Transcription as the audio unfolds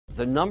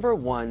The number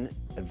one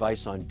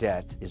advice on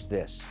debt is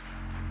this.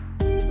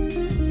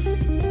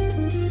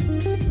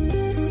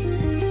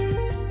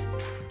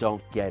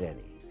 Don't get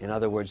any. In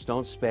other words,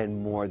 don't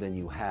spend more than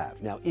you have.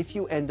 Now, if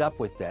you end up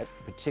with debt,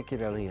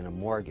 particularly in a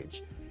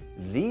mortgage,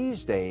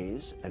 these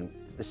days, and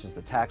this is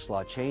the tax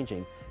law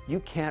changing, you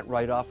can't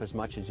write off as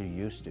much as you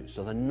used to.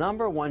 So the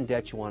number one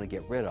debt you want to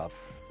get rid of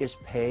is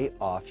pay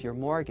off your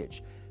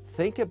mortgage.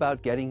 Think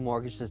about getting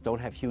mortgages that don't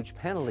have huge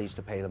penalties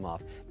to pay them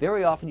off.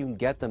 Very often you can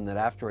get them that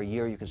after a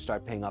year you can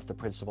start paying off the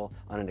principal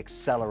on an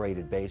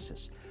accelerated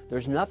basis.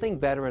 There's nothing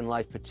better in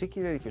life,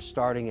 particularly if you're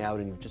starting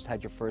out and you've just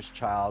had your first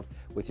child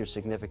with your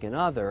significant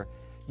other.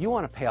 You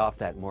want to pay off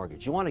that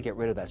mortgage. You want to get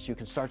rid of that so you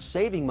can start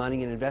saving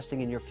money and investing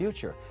in your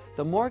future.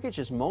 The mortgage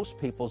is most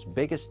people's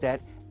biggest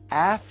debt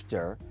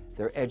after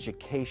their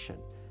education,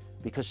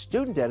 because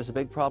student debt is a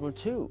big problem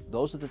too.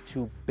 Those are the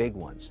two big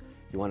ones.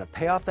 You want to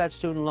pay off that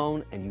student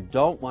loan, and you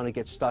don't want to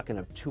get stuck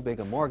in too big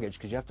a mortgage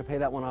because you have to pay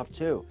that one off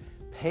too.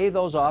 Pay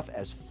those off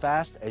as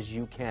fast as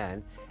you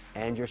can,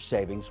 and your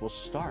savings will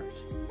start.